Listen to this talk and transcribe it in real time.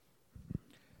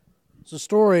It's a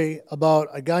story about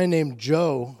a guy named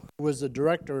Joe who was the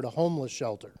director at a homeless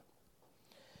shelter.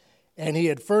 And he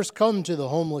had first come to the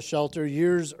homeless shelter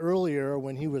years earlier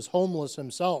when he was homeless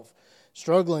himself,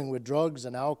 struggling with drugs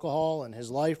and alcohol, and his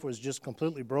life was just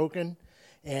completely broken.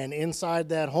 And inside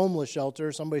that homeless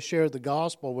shelter, somebody shared the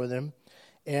gospel with him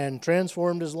and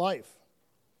transformed his life.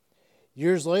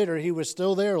 Years later, he was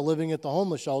still there living at the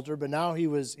homeless shelter, but now he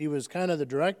was kind of the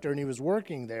director and he was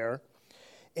working there.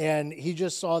 And he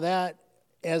just saw that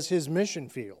as his mission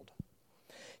field.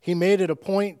 He made it a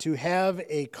point to have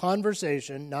a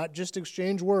conversation, not just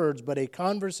exchange words, but a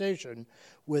conversation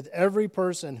with every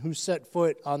person who set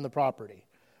foot on the property,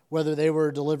 whether they were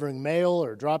delivering mail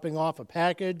or dropping off a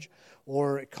package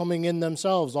or coming in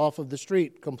themselves off of the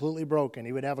street completely broken.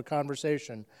 He would have a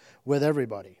conversation with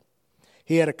everybody.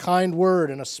 He had a kind word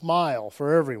and a smile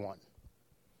for everyone.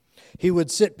 He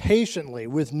would sit patiently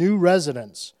with new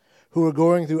residents who were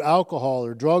going through alcohol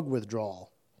or drug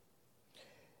withdrawal.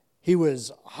 He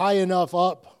was high enough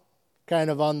up, kind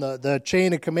of on the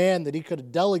chain of command, that he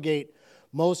could delegate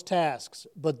most tasks,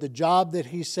 but the job that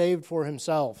he saved for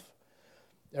himself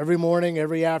every morning,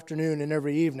 every afternoon, and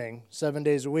every evening, 7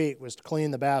 days a week, was to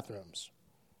clean the bathrooms.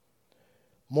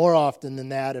 More often than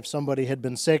that, if somebody had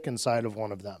been sick inside of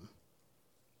one of them.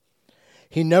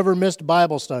 He never missed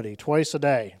Bible study, twice a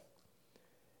day.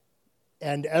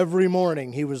 And every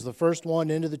morning, he was the first one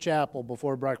into the chapel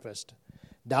before breakfast,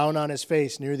 down on his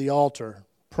face near the altar,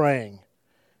 praying,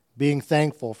 being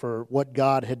thankful for what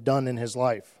God had done in his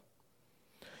life.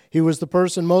 He was the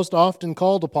person most often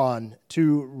called upon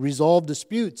to resolve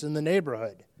disputes in the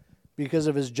neighborhood because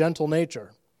of his gentle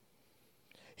nature.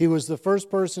 He was the first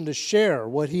person to share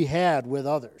what he had with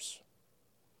others.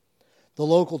 The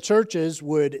local churches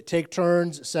would take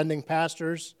turns sending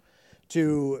pastors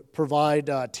to provide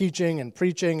teaching and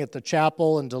preaching at the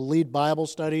chapel and to lead Bible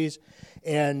studies.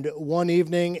 And one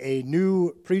evening, a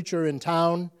new preacher in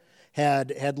town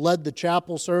had led the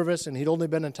chapel service, and he'd only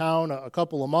been in town a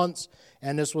couple of months,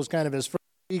 and this was kind of his first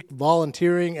week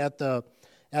volunteering at the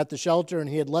shelter, and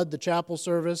he had led the chapel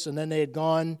service, and then they had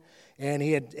gone, and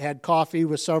he had coffee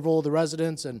with several of the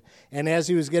residents, and as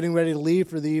he was getting ready to leave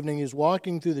for the evening, he was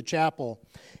walking through the chapel,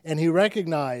 and he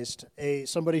recognized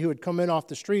somebody who had come in off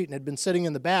the street and had been sitting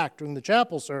in the back during the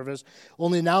chapel service,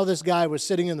 only now this guy was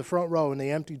sitting in the front row in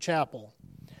the empty chapel,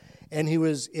 and he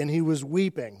was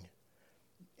weeping,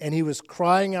 and he was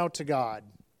crying out to God,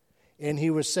 and he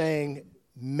was saying,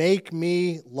 "Make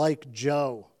me like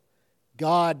Joe.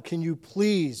 God, can you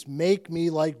please make me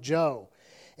like Joe?"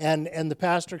 And the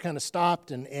pastor kind of stopped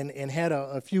and had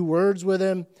a few words with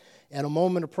him and a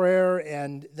moment of prayer,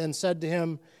 and then said to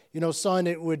him, "Son,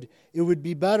 it would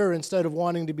be better, instead of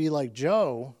wanting to be like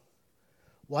Joe,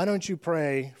 why don't you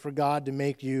pray for God to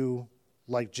make you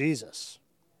like Jesus?"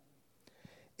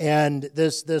 And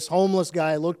this homeless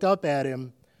guy looked up at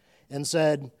him and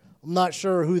said, "I'm not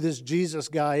sure who this Jesus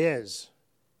guy is.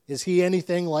 Is he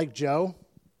anything like Joe?"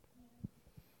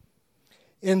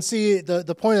 And see,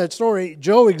 the point of that story,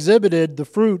 Joe exhibited the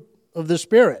fruit of the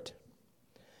Spirit.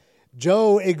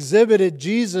 Joe exhibited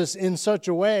Jesus in such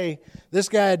a way, this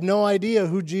guy had no idea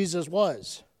who Jesus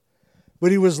was.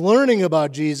 But he was learning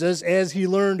about Jesus as he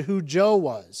learned who Joe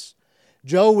was.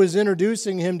 Joe was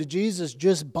introducing him to Jesus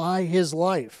just by his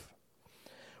life.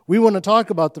 We want to talk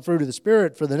about the fruit of the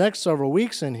Spirit for the next several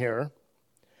weeks in here.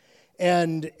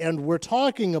 And we're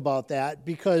talking about that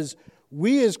because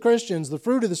we as Christians, the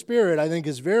fruit of the Spirit, I think,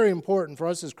 is very important for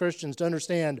us as Christians to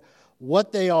understand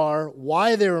what they are,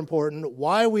 why they're important,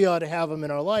 why we ought to have them in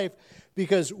our life,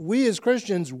 because we as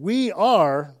Christians, we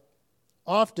are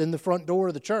often the front door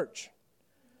of the church.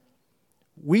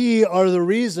 We are the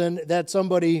reason that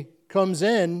somebody comes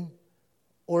in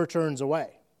or turns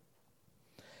away.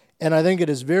 And I think it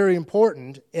is very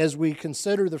important as we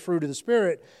consider the fruit of the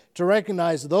Spirit to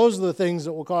recognize those are the things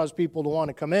that will cause people to want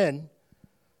to come in.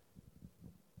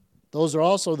 Those are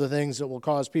also the things that will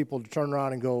cause people to turn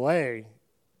around and go away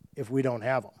if we don't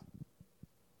have them.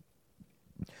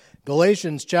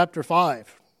 Galatians chapter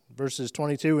 5, verses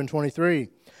 22 and 23.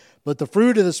 "But the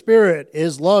fruit of the Spirit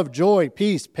is love, joy,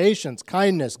 peace, patience,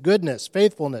 kindness, goodness,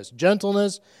 faithfulness,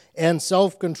 gentleness, and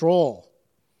self-control.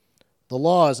 The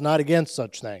law is not against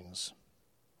such things."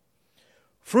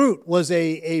 Fruit was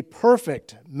a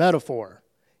perfect metaphor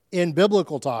in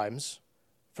biblical times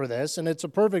for this, and it's a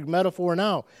perfect metaphor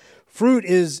now. Fruit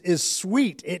is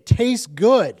sweet. It tastes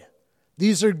good.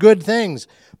 These are good things,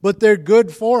 but they're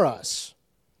good for us.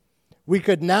 We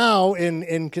could now,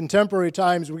 in contemporary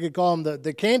times, we could call them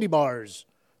the candy bars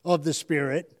of the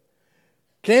Spirit.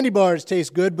 Candy bars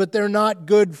taste good, but they're not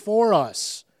good for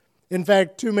us. In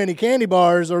fact, too many candy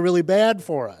bars are really bad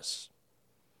for us.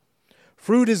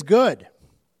 Fruit is good.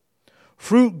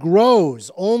 Fruit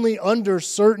grows only under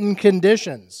certain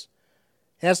conditions.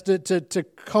 It has to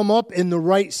come up in the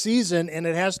right season, and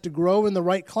it has to grow in the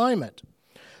right climate.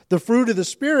 The fruit of the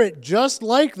Spirit, just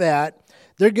like that,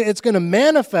 it's going to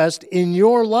manifest in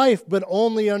your life, but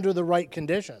only under the right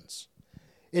conditions.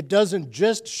 It doesn't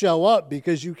just show up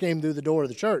because you came through the door of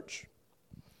the church.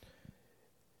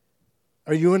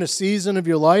 Are you in a season of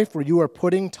your life where you are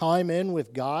putting time in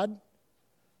with God?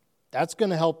 That's going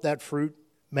to help that fruit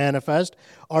manifest.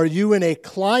 Are you in a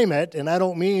climate, and I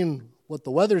don't mean what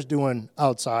the weather's doing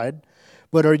outside,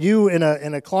 but are you in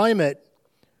a climate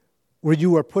where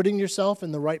you are putting yourself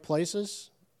in the right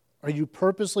places? Are you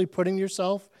purposely putting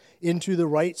yourself into the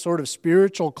right sort of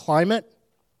spiritual climate?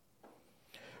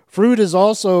 Fruit is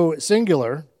also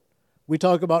singular. We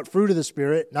talk about fruit of the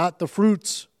Spirit, not the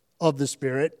fruits of the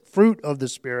Spirit, fruit of the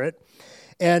Spirit.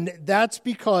 And that's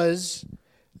because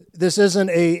this isn't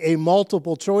a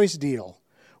multiple choice deal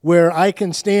where I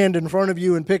can stand in front of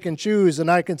you and pick and choose,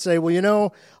 and I can say, well, you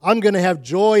know, I'm going to have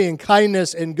joy and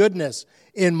kindness and goodness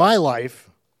in my life,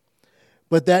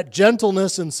 but that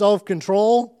gentleness and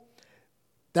self-control,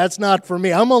 that's not for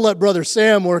me. I'm going to let Brother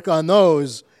Sam work on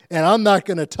those, and I'm not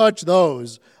going to touch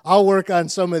those. I'll work on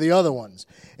some of the other ones.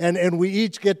 And we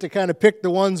each get to kind of pick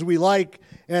the ones we like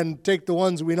and take the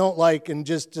ones we don't like, and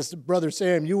just Brother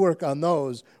Sam, you work on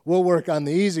those. We'll work on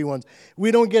the easy ones.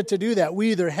 We don't get to do that.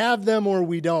 We either have them or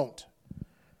we don't.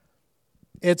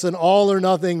 It's an all or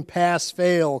nothing, pass,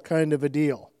 fail kind of a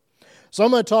deal. So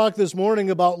I'm going to talk this morning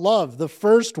about love, the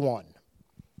first one.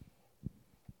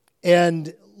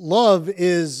 And love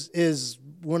is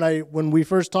when we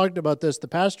first talked about this, the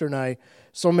pastor and I,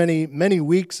 so many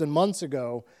weeks and months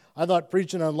ago, I thought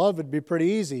preaching on love would be pretty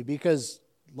easy because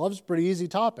love's a pretty easy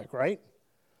topic, right?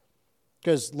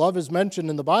 Because love is mentioned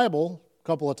in the Bible a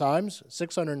couple of times,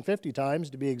 650 times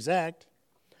to be exact.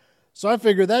 So I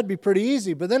figured that'd be pretty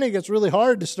easy, but then it gets really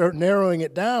hard to start narrowing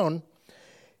it down.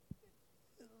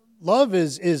 Love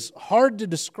is hard to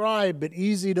describe but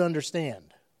easy to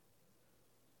understand.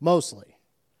 Mostly.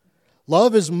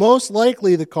 Love is most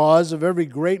likely the cause of every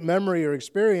great memory or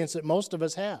experience that most of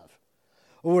us have.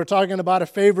 When we're talking about a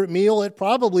favorite meal, it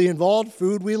probably involved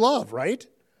food we love, right?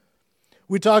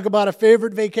 We talk about a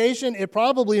favorite vacation, it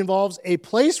probably involves a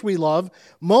place we love,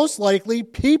 most likely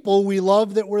people we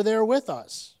love that were there with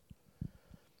us.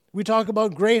 We talk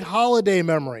about great holiday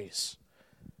memories.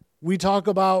 We talk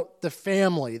about the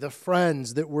family, the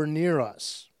friends that were near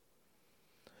us.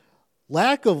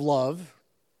 Lack of love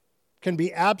can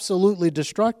be absolutely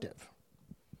destructive.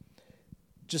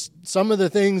 Just some of the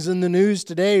things in the news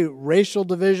today, racial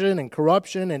division and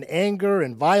corruption and anger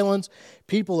and violence.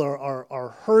 People are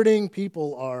hurting.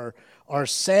 People are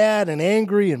sad and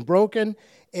angry and broken.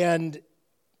 And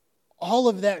all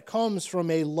of that comes from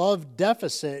a love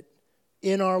deficit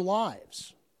in our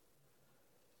lives.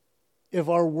 If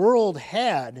our world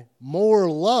had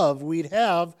more love, we'd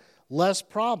have less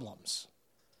problems.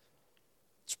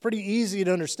 It's pretty easy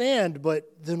to understand, but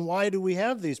then why do we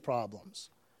have these problems?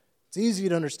 It's easy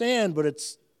to understand, but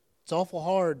it's awful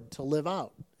hard to live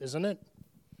out, isn't it?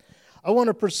 I want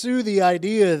to pursue the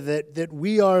idea that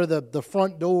we are the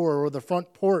front door or the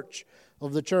front porch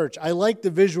of the church. I like the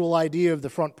visual idea of the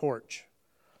front porch.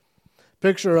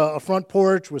 Picture a front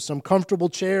porch with some comfortable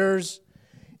chairs.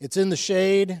 It's in the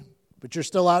shade, but you're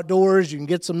still outdoors. You can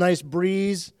get some nice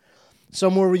breeze,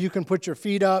 somewhere where you can put your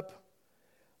feet up.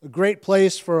 A great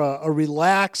place for a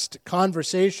relaxed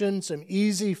conversation, some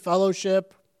easy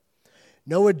fellowship.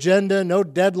 No agenda, no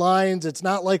deadlines. It's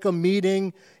not like a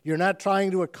meeting. You're not trying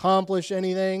to accomplish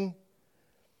anything.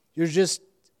 You're just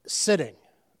sitting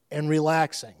and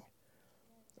relaxing.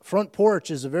 Front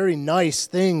porch is a very nice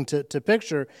thing to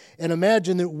picture. And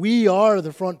imagine that we are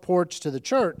the front porch to the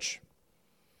church.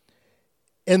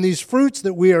 And these fruits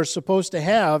that we are supposed to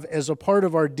have as a part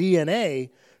of our DNA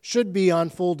should be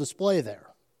on full display there.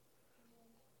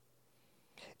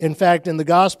 In fact, in the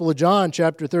Gospel of John,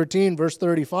 chapter 13, verse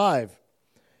 35,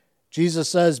 Jesus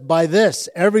says, "By this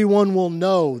everyone will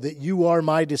know that you are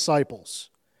my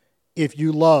disciples, if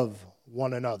you love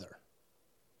one another."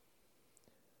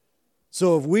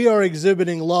 So if we are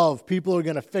exhibiting love, people are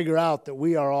going to figure out that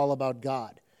we are all about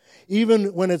God.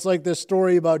 Even when it's like this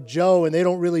story about Joe and they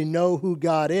don't really know who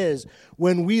God is,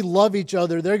 when we love each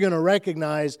other, they're going to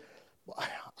recognize,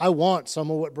 I want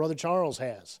some of what Brother Charles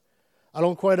has. I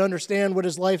don't quite understand what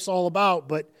his life's all about,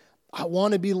 but I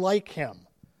want to be like him.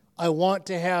 I want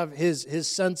to have his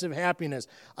sense of happiness.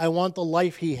 I want the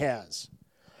life he has.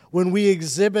 When we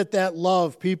exhibit that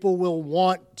love, people will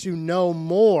want to know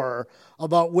more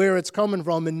about where it's coming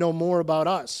from and know more about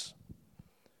us.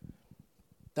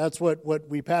 That's what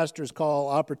we pastors call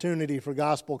opportunity for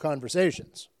gospel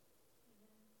conversations.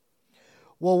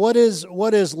 Well, what is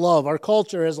love? Our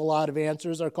culture has a lot of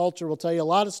answers. Our culture will tell you a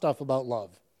lot of stuff about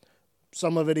love.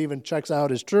 Some of it even checks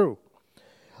out as true.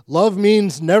 Love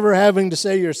means never having to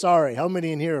say you're sorry. How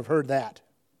many in here have heard that?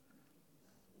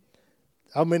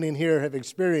 How many in here have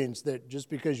experienced that just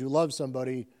because you love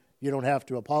somebody, you don't have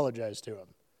to apologize to them?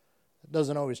 It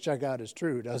doesn't always check out as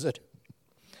true, does it?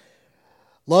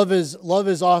 Love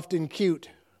is often cute.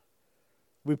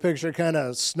 We picture kind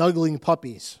of snuggling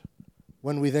puppies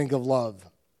when we think of love.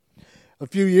 A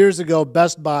few years ago,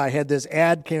 Best Buy had this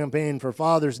ad campaign for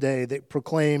Father's Day that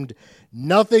proclaimed,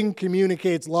 "Nothing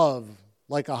communicates love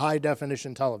like a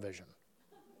high-definition television."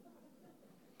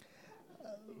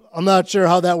 I'm not sure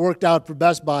how that worked out for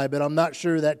Best Buy, but I'm not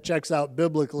sure that checks out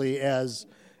biblically as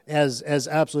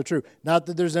absolute true. Not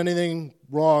that there's anything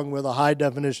wrong with a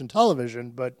high-definition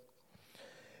television, but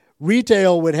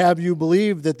retail would have you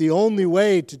believe that the only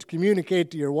way to communicate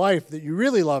to your wife that you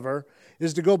really love her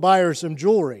is to go buy her some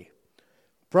jewelry,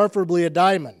 preferably a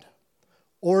diamond,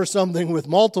 or something with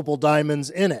multiple diamonds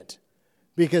in it,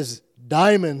 because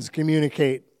diamonds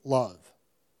communicate love.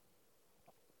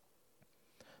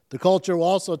 The culture will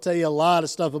also tell you a lot of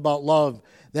stuff about love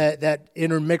that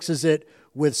intermixes it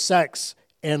with sex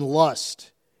and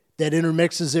lust, that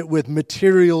intermixes it with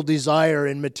material desire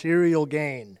and material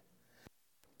gain.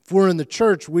 If we're in the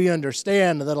church, we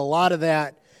understand that a lot of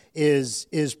that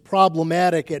is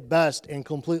problematic at best and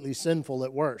completely sinful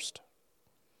at worst.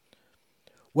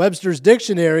 Webster's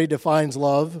dictionary defines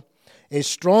love: a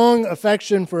strong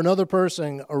affection for another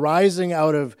person arising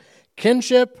out of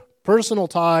kinship, personal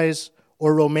ties,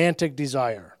 or romantic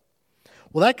desire.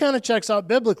 Well, that kind of checks out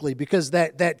biblically, because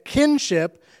that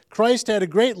kinship, Christ had a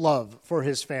great love for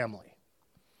his family.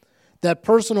 That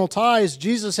personal ties,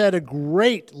 Jesus had a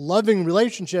great loving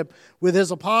relationship with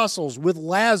his apostles, with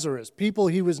Lazarus, people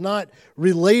he was not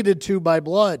related to by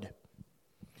blood.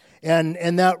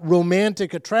 And that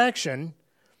romantic attraction,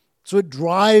 so it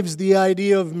drives the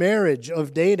idea of marriage,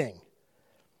 of dating.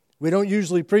 We don't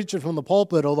usually preach it from the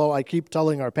pulpit, although I keep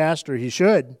telling our pastor he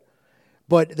should.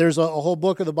 But there's a whole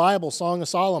book of the Bible, Song of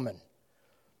Solomon,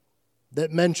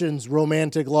 that mentions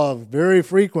romantic love very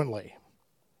frequently.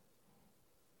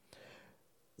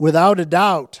 Without a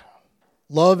doubt,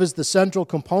 love is the central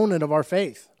component of our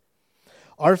faith.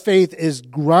 Our faith is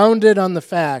grounded on the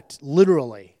fact,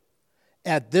 literally,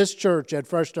 at this church, at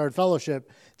Fresh Start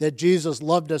Fellowship, that Jesus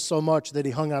loved us so much that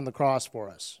he hung on the cross for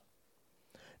us.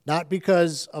 Not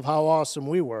because of how awesome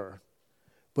we were,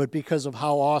 but because of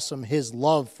how awesome his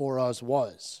love for us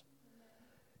was.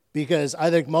 Because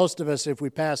I think most of us, if we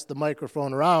passed the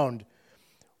microphone around,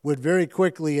 would very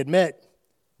quickly admit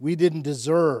we didn't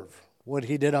deserve what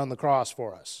he did on the cross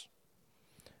for us.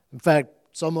 In fact,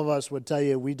 some of us would tell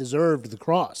you we deserved the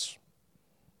cross.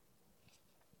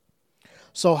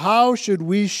 So how should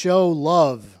we show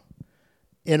love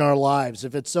in our lives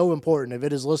if it's so important, if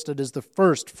it is listed as the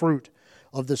first fruit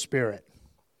of the Spirit?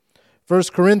 1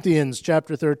 Corinthians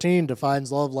chapter 13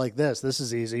 defines love like this. This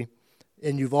is easy,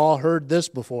 and you've all heard this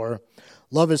before.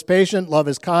 Love is patient, love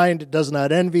is kind, it does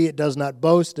not envy, it does not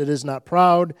boast, it is not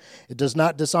proud, it does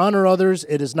not dishonor others,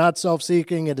 it is not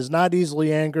self-seeking, it is not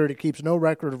easily angered, it keeps no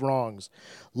record of wrongs.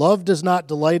 Love does not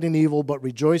delight in evil, but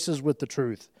rejoices with the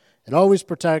truth. It always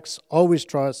protects, always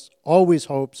trusts, always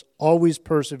hopes, always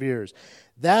perseveres.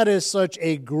 That is such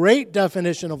a great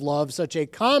definition of love, such a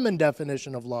common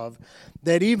definition of love,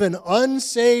 that even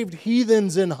unsaved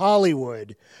heathens in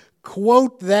Hollywood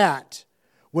quote that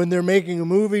when they're making a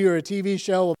movie or a TV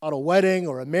show about a wedding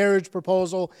or a marriage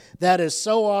proposal. That is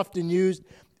so often used.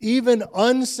 Even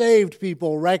unsaved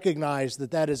people recognize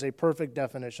that that is a perfect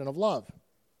definition of love.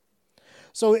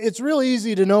 So it's real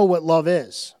easy to know what love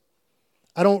is.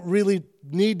 I don't really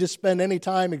need to spend any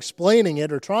time explaining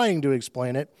it or trying to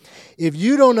explain it. If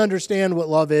you don't understand what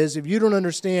love is, if you don't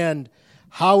understand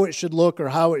how it should look or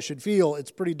how it should feel,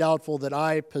 it's pretty doubtful that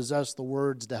I possess the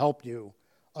words to help you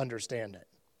understand it.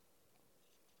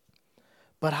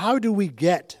 But how do we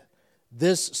get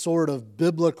this sort of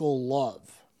biblical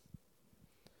love?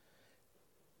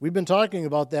 We've been talking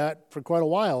about that for quite a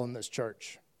while in this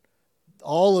church,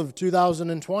 all of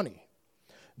 2020.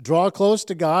 Draw close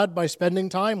to God by spending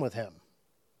time with him.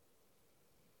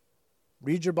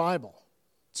 Read your Bible.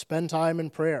 Spend time in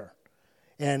prayer.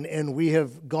 And we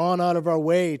have gone out of our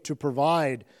way to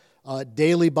provide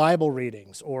daily Bible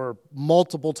readings or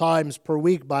multiple times per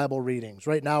week Bible readings.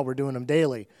 Right now we're doing them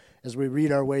daily as we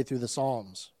read our way through the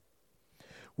Psalms.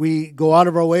 We go out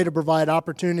of our way to provide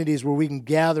opportunities where we can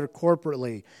gather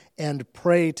corporately and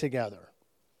pray together,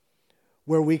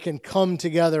 where we can come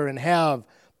together and have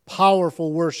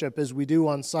powerful worship as we do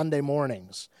on Sunday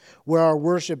mornings, where our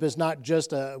worship is not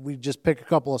just we just pick a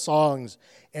couple of songs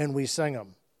and we sing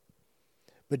them.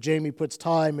 But Jamie puts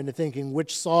time into thinking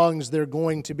which songs they're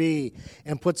going to be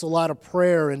and puts a lot of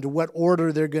prayer into what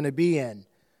order they're going to be in,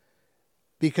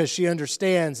 because she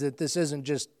understands that this isn't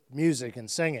just music and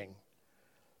singing,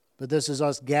 but this is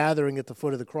us gathering at the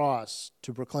foot of the cross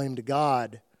to proclaim to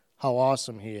God how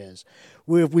awesome He is.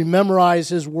 If we memorize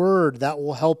His Word, that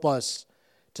will help us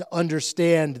to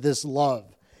understand this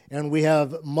love. And we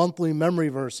have monthly memory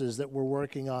verses that we're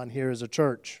working on here as a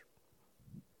church.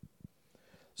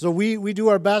 So we do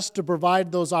our best to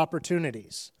provide those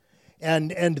opportunities.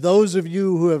 And those of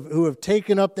you who have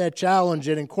taken up that challenge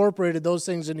and incorporated those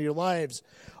things into your lives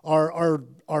are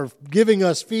giving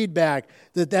us feedback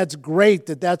that that's great,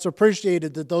 that that's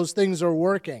appreciated, that those things are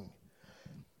working.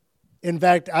 In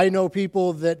fact, I know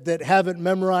people that haven't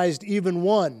memorized even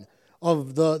one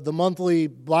of the monthly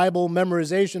Bible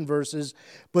memorization verses,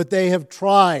 but they have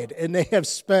tried, and they have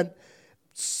spent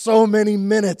so many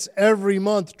minutes every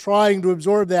month trying to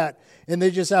absorb that, and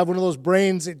they just have one of those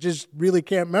brains that just really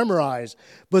can't memorize.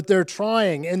 But they're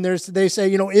trying, and they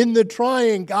say, in the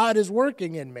trying, God is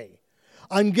working in me.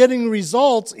 I'm getting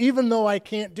results even though I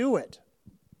can't do it.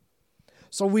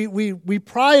 So we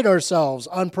pride ourselves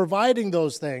on providing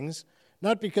those things,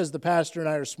 not because the pastor and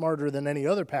I are smarter than any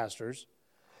other pastors,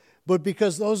 but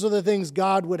because those are the things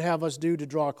God would have us do to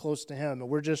draw close to Him. And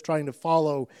we're just trying to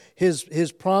follow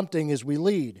His prompting as we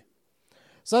lead.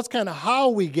 So that's kind of how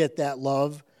we get that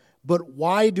love, but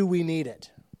why do we need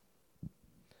it?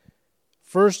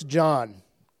 1 John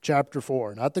chapter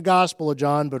 4, not the Gospel of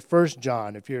John, but 1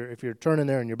 John, if you're turning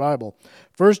there in your Bible.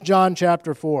 1 John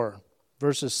chapter 4,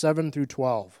 verses 7 through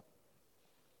 12.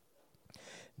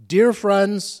 Dear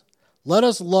friends, let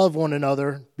us love one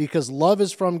another, because love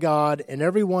is from God, and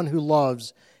everyone who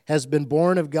loves has been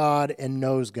born of God and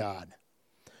knows God.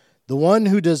 The one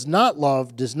who does not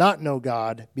love does not know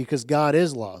God, because God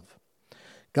is love.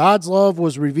 God's love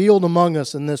was revealed among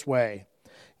us in this way.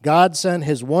 God sent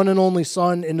His one and only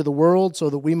Son into the world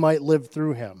so that we might live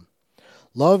through Him.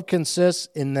 Love consists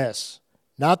in this,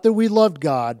 not that we loved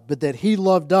God, but that He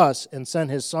loved us and sent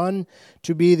His Son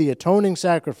to be the atoning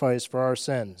sacrifice for our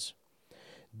sins.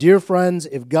 Dear friends,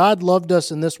 if God loved us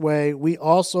in this way, we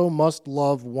also must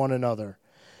love one another.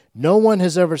 No one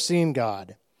has ever seen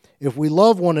God. If we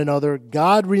love one another,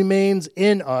 God remains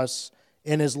in us,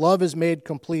 and His love is made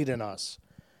complete in us.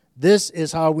 This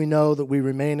is how we know that we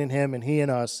remain in Him and He in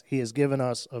us. He has given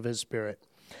us of His Spirit.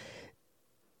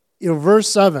 Verse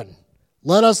 7,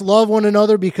 let us love one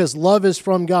another because love is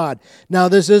from God. Now,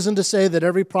 this isn't to say that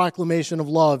every proclamation of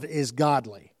love is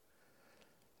godly.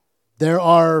 There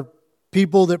are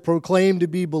people that proclaim to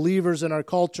be believers in our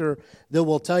culture that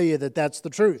will tell you that that's the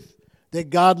truth, that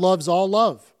God loves all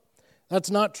love.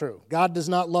 That's not true. God does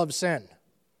not love sin.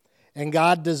 And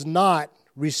God does not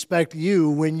respect you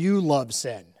when you love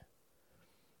sin.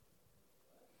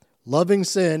 Loving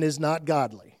sin is not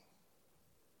godly.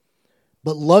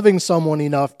 But loving someone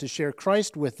enough to share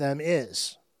Christ with them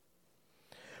is.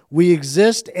 We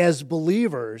exist as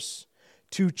believers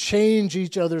to change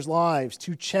each other's lives,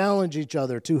 to challenge each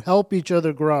other, to help each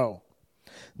other grow.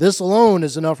 This alone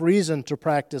is enough reason to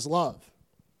practice love.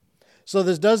 So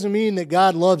this doesn't mean that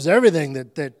God loves everything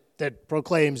that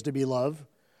proclaims to be love.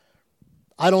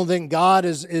 I don't think God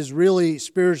is really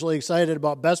spiritually excited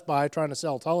about Best Buy trying to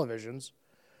sell televisions,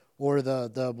 or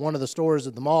the one of the stores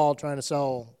at the mall trying to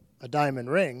sell a diamond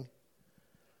ring.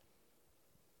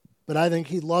 But I think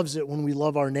He loves it when we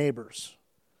love our neighbors.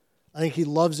 I think He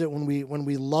loves it when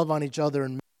we love on each other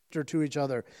and minister to each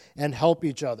other and help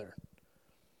each other.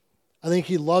 I think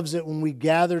He loves it when we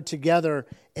gather together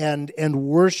and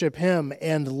worship Him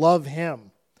and love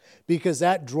Him, because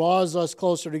that draws us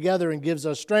closer together and gives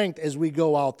us strength as we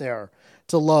go out there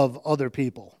to love other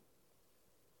people.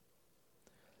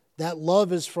 That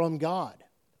love is from God,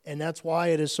 and that's why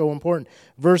it is so important.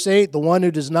 Verse 8, the one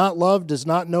who does not love does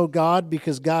not know God,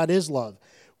 because God is love.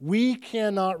 We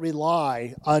cannot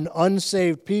rely on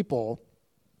unsaved people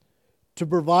to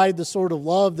provide the sort of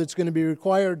love that's going to be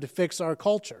required to fix our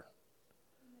culture.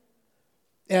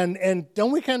 And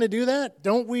don't we kind of do that?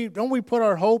 Don't we put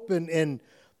our hope in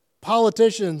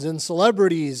politicians and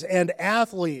celebrities and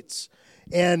athletes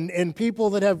and people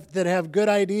that have good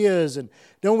ideas? And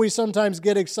don't we sometimes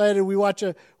get excited? We watch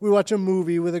a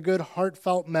movie with a good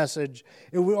heartfelt message,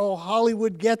 and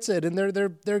Hollywood gets it, and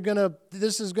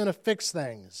this is gonna fix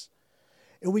things.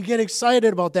 And we get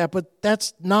excited about that, but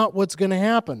that's not what's going to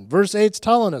happen. Verse 8's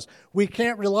telling us we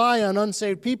can't rely on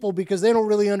unsaved people because they don't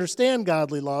really understand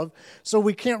godly love, so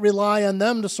we can't rely on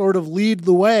them to sort of lead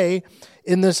the way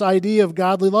in this idea of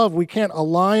godly love. We can't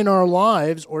align our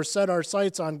lives or set our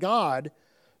sights on God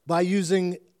by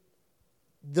using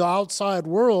the outside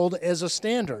world as a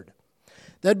standard.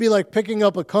 That'd be like picking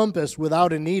up a compass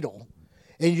without a needle,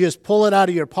 and you just pull it out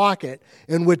of your pocket,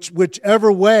 and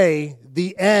whichever way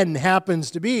the end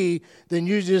happens to be, then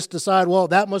you just decide, well,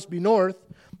 that must be north,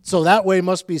 so that way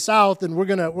must be south, and we're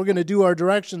gonna do our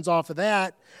directions off of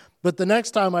that. But the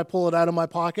next time I pull it out of my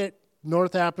pocket,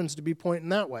 north happens to be pointing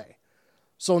that way.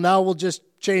 So now we'll just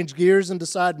change gears and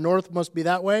decide north must be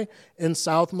that way and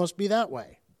south must be that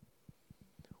way.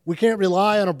 We can't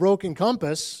rely on a broken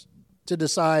compass to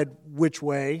decide which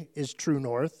way is true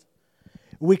north.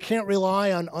 We can't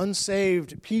rely on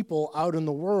unsaved people out in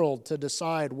the world to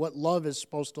decide what love is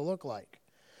supposed to look like.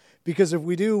 Because if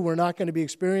we do, we're not going to be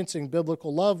experiencing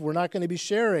biblical love. We're not going to be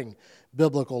sharing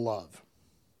biblical love.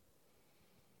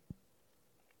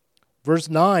 Verse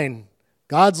 9,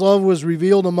 God's love was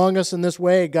revealed among us in this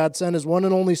way. God sent His one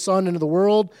and only Son into the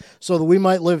world so that we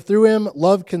might live through Him.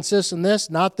 Love consists in this,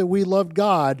 not that we loved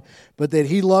God, but that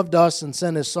He loved us and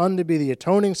sent His Son to be the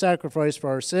atoning sacrifice for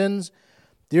our sins.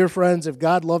 Dear friends, if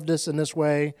God loved us in this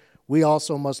way, we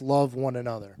also must love one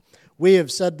another. We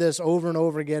have said this over and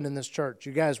over again in this church.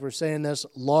 You guys were saying this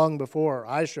long before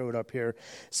I showed up here.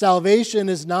 Salvation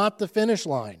is not the finish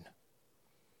line.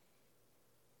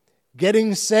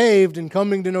 Getting saved and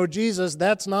coming to know Jesus,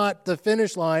 that's not the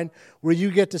finish line where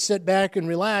you get to sit back and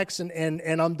relax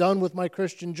and I'm done with my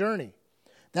Christian journey.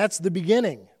 That's the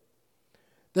beginning.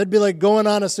 That'd be like going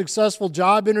on a successful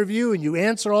job interview and you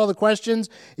answer all the questions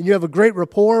and you have a great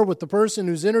rapport with the person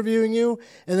who's interviewing you,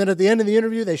 and then at the end of the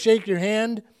interview they shake your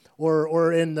hand,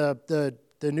 or in the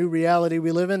new reality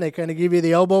we live in, they kind of give you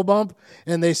the elbow bump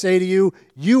and they say to you,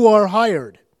 "You are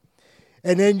hired."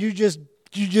 And then you just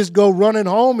go running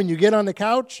home and you get on the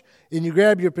couch and you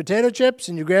grab your potato chips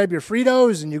and you grab your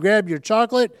Fritos and you grab your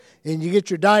chocolate and you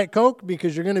get your Diet Coke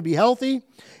because you're going to be healthy,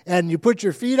 and you put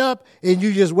your feet up and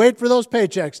you just wait for those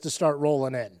paychecks to start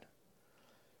rolling in.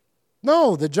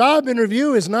 No, the job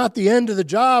interview is not the end of the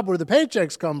job where the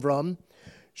paychecks come from.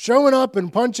 Showing up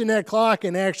and punching that clock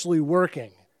and actually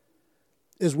working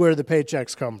is where the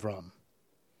paychecks come from.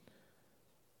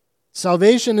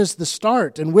 Salvation is the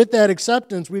start, and with that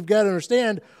acceptance, we've got to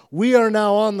understand we are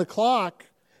now on the clock,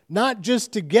 not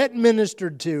just to get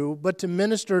ministered to, but to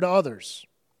minister to others.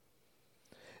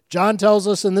 John tells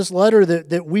us in this letter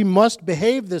that we must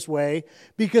behave this way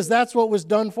because that's what was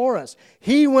done for us.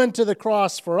 He went to the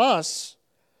cross for us,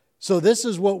 so this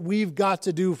is what we've got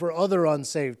to do for other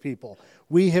unsaved people.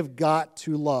 We have got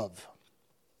to love.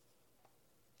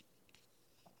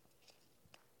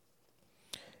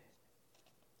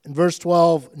 In verse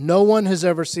 12, no one has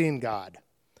ever seen God.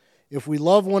 If we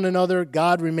love one another,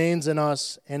 God remains in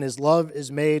us, and His love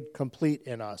is made complete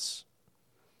in us.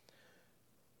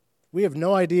 We have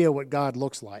no idea what God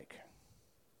looks like.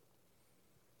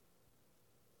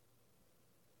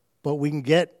 But we can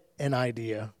get an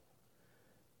idea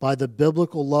by the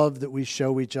biblical love that we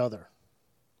show each other.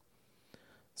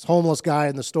 This homeless guy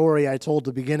in the story I told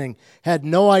at the beginning had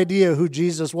no idea who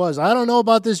Jesus was. I don't know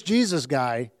about this Jesus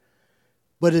guy,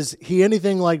 but is he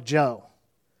anything like Joe?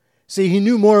 See, he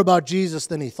knew more about Jesus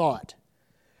than he thought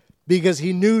because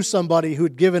he knew somebody who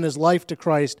had given his life to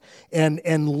Christ and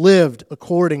lived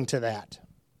according to that.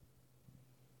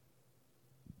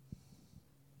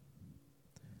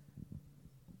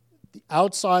 The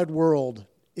outside world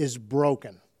is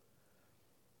broken.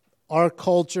 Our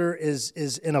culture is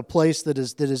in a place that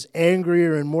is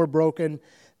angrier and more broken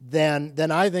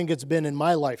than I think it's been in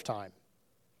my lifetime.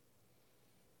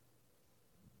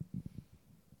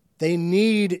 They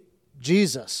need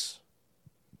Jesus.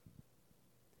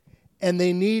 And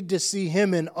they need to see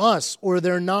Him in us, or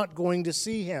they're not going to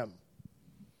see Him.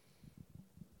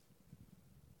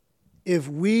 If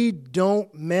we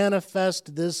don't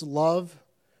manifest this love,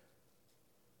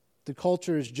 the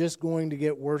culture is just going to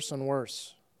get worse and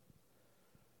worse.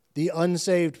 The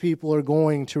unsaved people are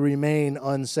going to remain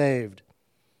unsaved.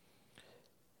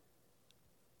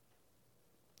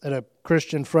 I had a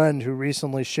Christian friend who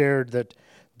recently shared that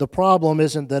the problem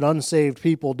isn't that unsaved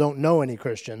people don't know any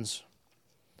Christians.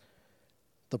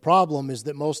 The problem is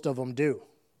that most of them do.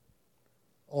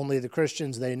 Only the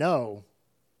Christians they know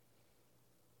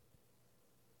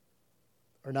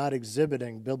are not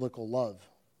exhibiting biblical love.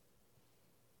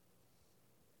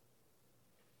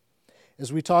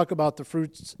 As we talk about the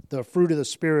fruit of the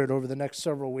Spirit over the next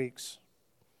several weeks,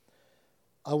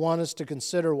 I want us to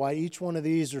consider why each one of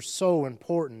these are so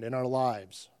important in our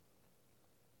lives.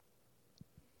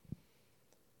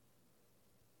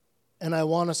 And I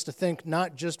want us to think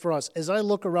not just for us. As I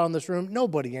look around this room,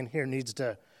 nobody in here needs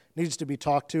to be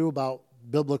talked to about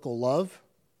biblical love.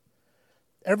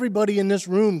 Everybody in this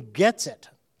room gets it.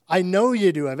 I know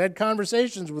you do. I've had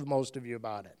conversations with most of you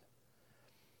about it.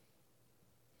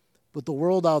 But the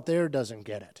world out there doesn't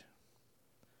get it.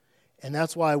 And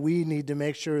that's why we need to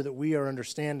make sure that we are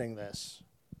understanding this.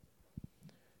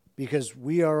 Because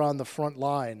we are on the front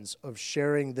lines of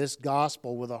sharing this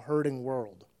gospel with a hurting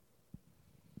world.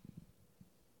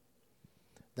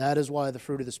 That is why the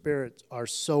fruit of the Spirit are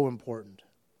so important.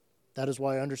 That is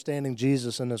why understanding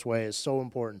Jesus in this way is so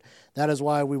important. That is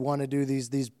why we want to do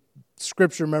these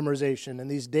scripture memorization and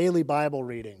these daily Bible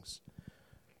readings.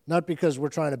 Not because we're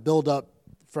trying to build up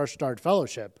Fresh Start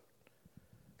Fellowship,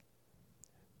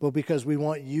 but because we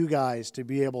want you guys to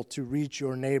be able to reach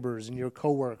your neighbors and your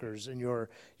coworkers and your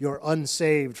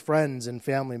unsaved friends and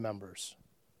family members.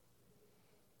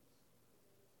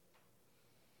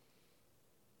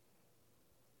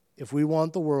 If we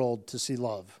want the world to see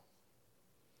love,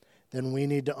 then we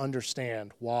need to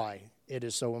understand why it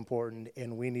is so important,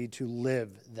 and we need to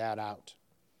live that out.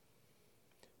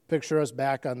 Picture us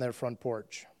back on their front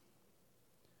porch.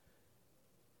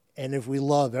 And if we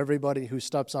love everybody who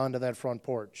steps onto that front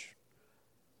porch,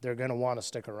 they're going to want to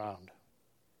stick around.